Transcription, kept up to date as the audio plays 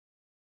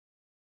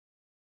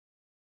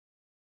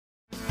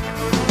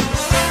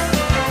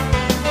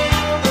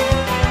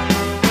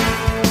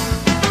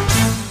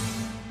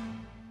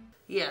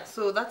Yeah,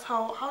 so that's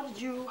how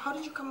did you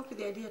come up with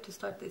the idea to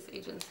start this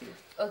agency?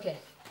 Okay.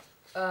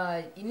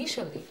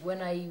 Initially,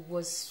 when I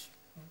was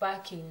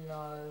back in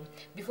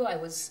before I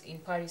was in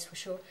Paris for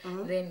sure,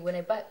 then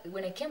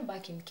when I came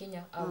back in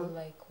Kenya, I was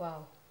like,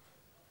 wow,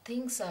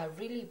 things are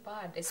really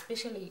bad,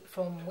 especially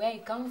from where I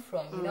come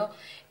from. You know,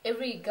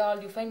 every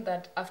girl, you find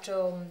that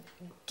after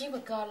give a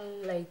girl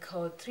like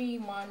 3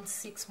 months,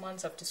 6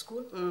 months after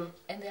school,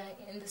 and they are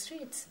in the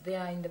streets, they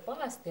are in the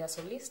bars, they are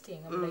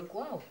soliciting. I'm like,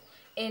 wow.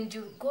 And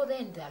you go there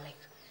and they're like,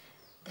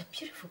 the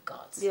beautiful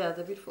girls. Yeah,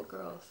 the beautiful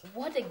girls.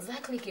 What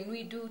exactly can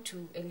we do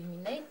to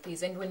eliminate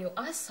this? And when you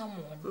ask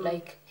someone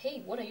like,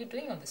 hey, what are you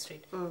doing on the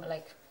street?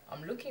 Like,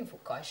 I'm looking for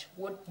cash.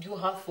 What do you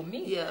have for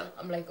me? Yeah.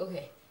 I'm like,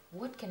 okay,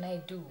 what can I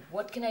do?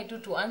 What can I do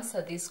to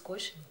answer this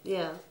question?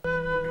 Yeah.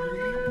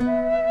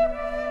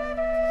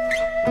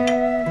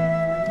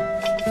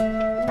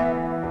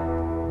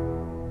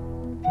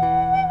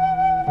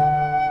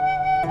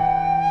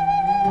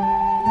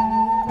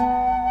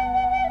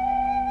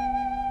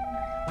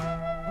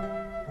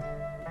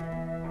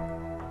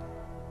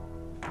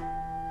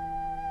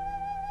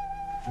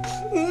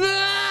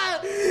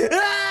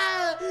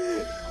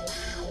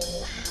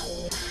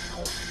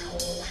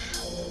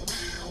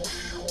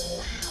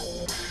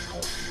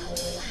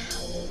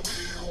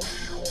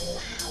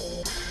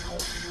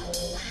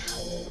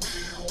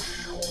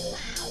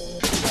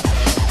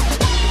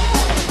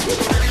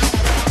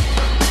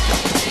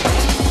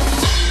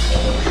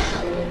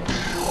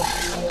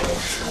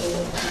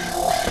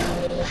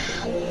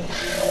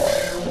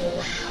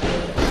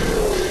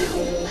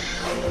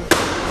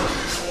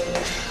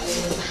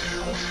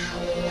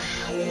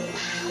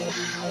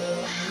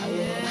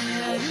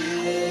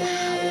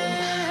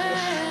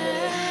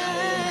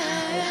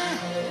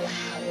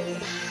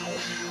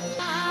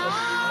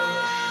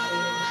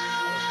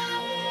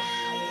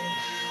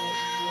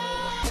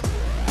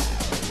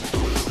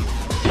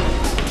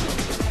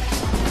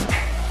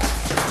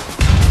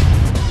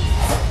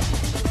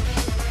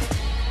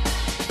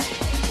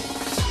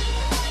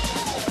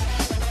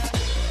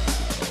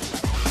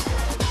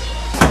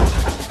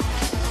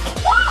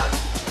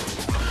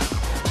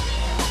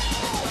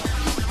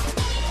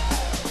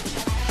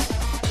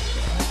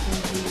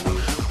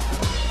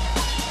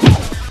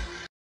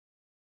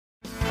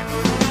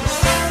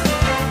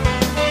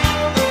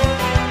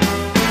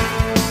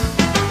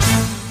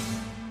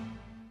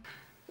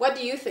 What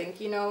do you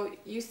think? You know,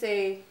 you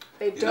say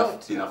they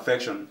don't. In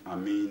affection, I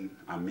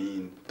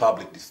mean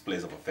public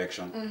displays of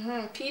affection.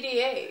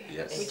 PDA.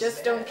 Yes. We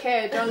just don't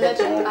care. Don't let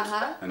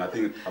it. And I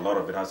think a lot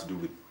of it has to do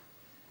with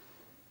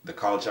the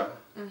culture.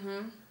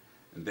 And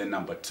then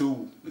number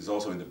two is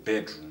also in the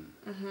bedroom.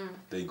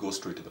 They go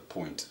straight to the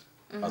point,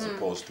 as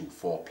opposed to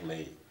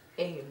foreplay.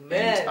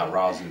 Amen. And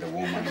arousing the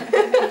woman.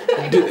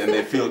 And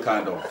they feel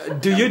kind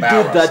of Do you do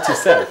that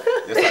yourself?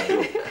 Yes, I do.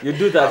 You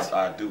do that?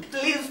 I do.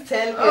 Please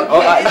tell me.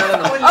 Okay.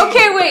 No.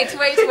 Okay, wait.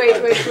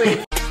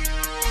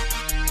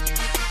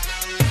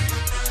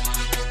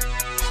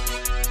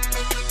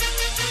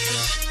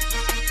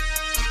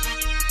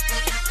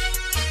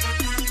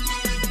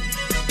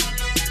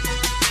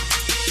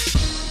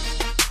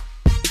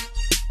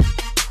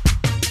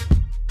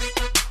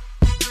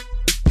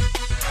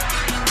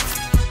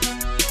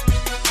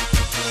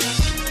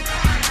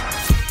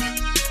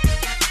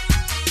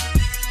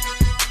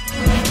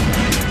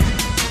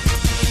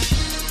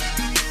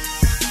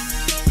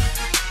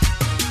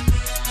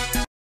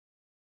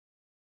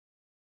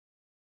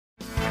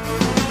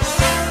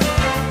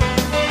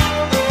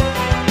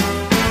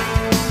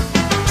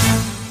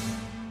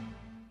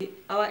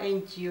 Our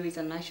NGO is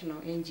a national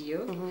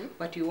NGO,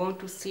 but we want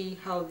to see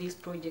how this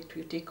project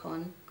will take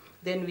on.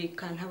 Then we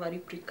can have a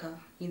replica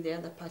in the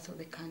other parts of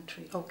the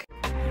country. Okay.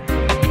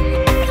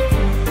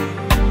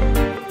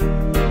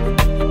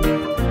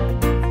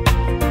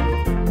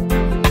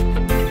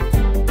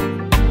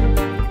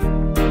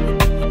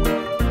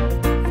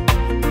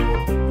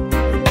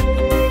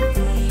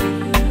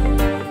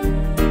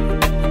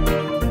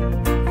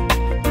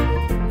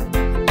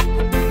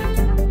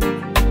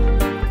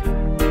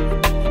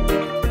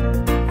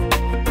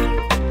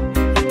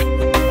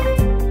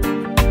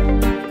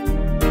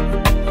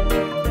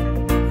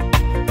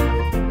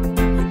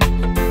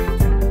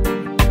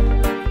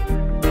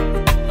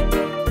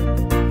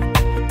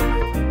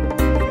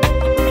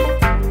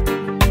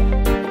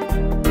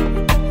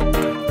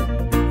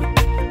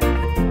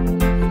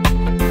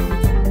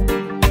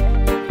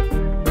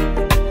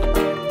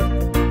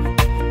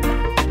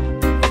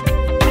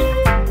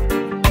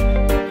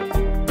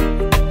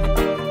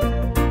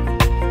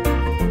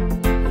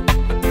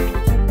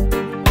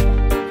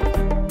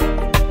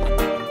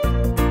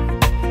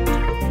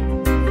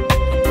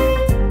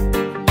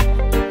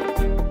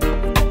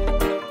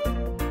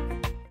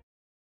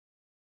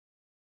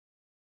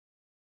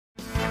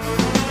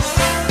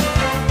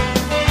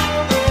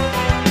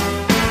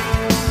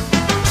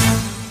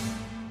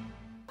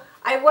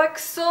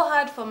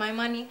 for my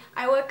money.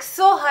 I work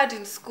so hard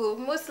in school.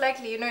 Most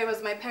likely, it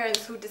was my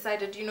parents who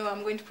decided,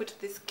 I'm going to put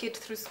this kid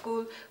through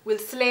school. We'll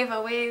slave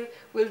away.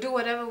 We'll do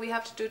whatever we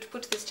have to do to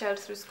put this child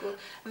through school.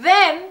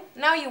 Then,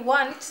 now you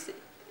want,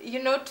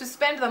 to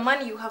spend the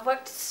money you have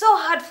worked so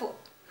hard for.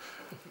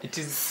 It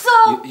is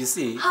so you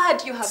see,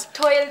 hard. You have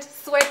toiled,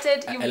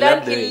 sweated, you've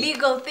done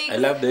illegal things. I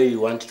love the way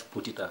you want to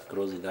put it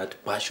across with that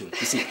passion.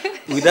 You see,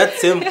 with that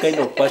same kind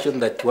of passion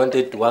that you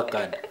wanted to work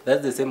hard,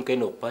 that's the same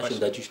kind of passion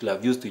that you should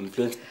have used to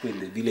influence people in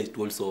the village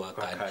to also work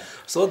hard.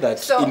 So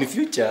that in the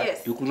future,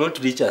 you could not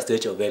reach a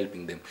stage of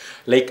helping them.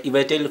 Like if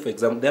I tell you, for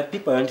example, there are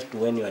people I went to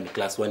when you are in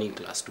class 1 in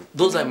class 2.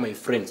 Those are my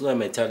friends, those are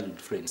my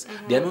childhood friends.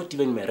 They are not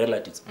even my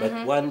relatives.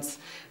 But once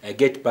I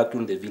get back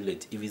to the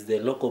village, if it's the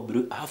local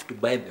brew, I have to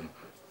buy them.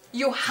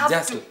 You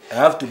have to. I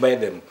have to buy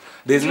them.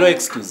 There's no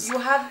excuse. You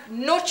have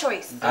no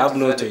choice. I have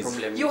no choice.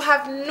 You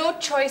have no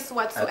choice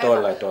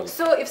whatsoever. At all.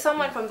 So if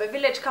someone from the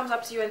village comes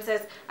up to you and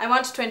says, I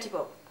want 20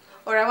 bob,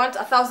 or I want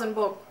 1,000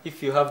 bob.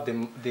 If you have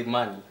the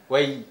money,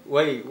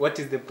 what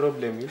is the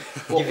problem in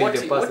giving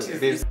the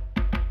person?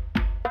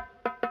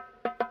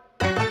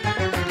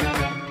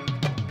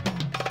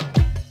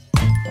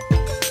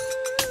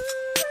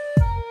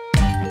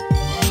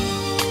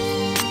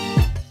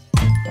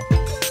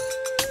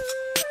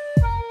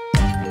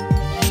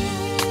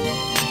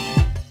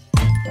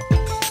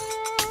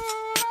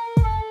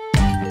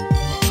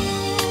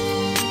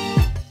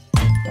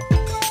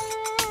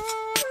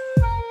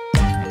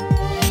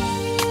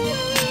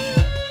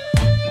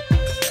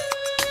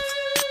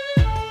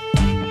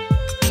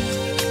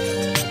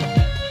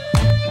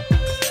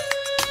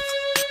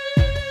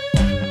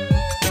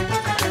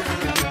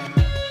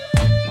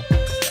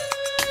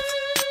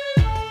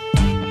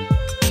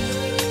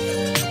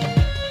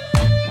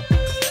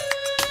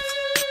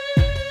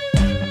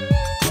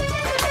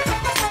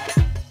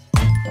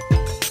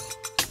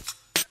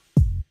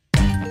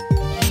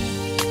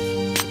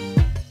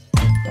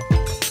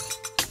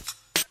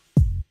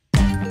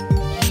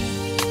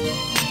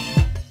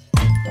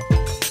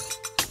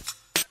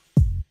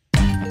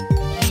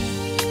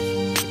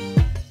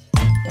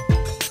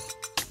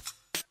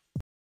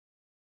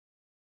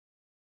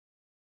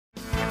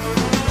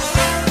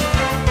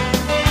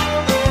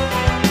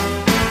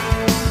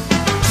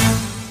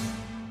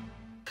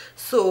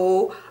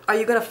 So, are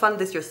you gonna fund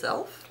this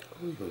yourself?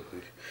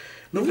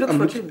 No,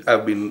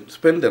 I've been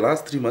spending the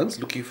last 3 months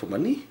looking for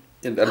money,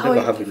 and I never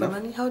have enough.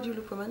 Money? How do you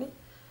look for money?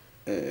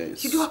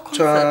 You do a concert.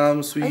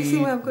 Charm,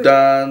 sweep,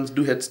 dance,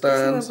 do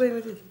headstands.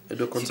 I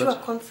do a concert. You do a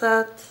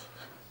concert.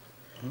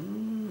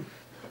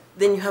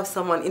 Then you have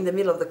someone in the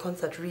middle of the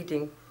concert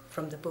reading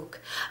from the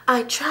book.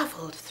 I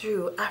traveled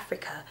through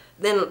Africa.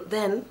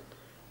 Then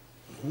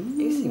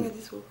you sing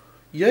this book.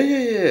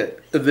 Yeah.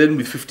 And then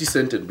with 50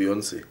 Cent and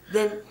Beyonce.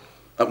 Then.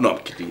 No, I'm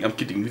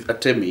kidding. With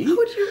Atemi. How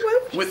would you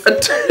want? With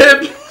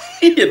Atemi.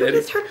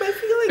 It's hurt my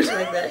feelings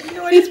like that.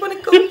 I just want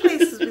to go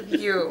places with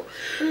you.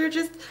 And you're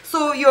just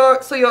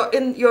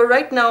you're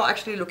right now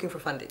actually looking for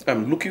funding.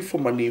 I'm looking for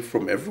money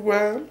from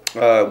everywhere.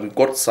 We've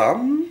got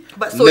some.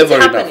 But so it's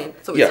happening.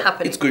 Enough. So it's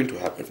happening. It's going to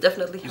happen. It's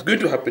definitely happening. It's going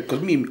to happen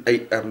because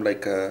I am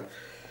like a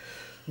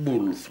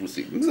bull through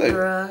things.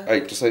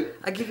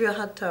 I give you a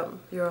hard time.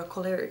 You're a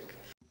choleric.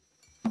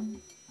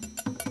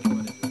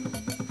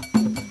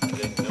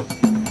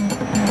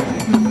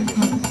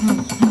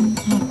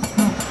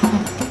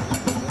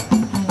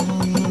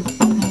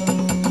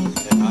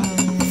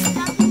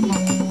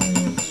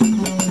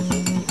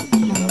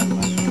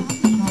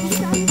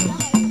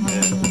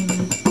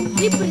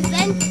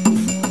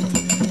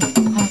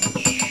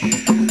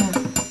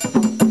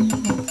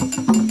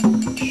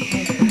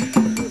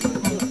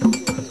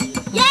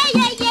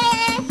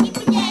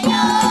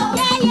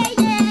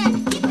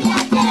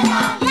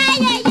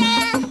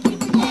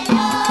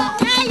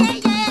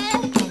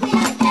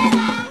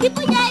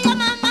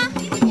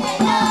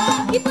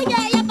 People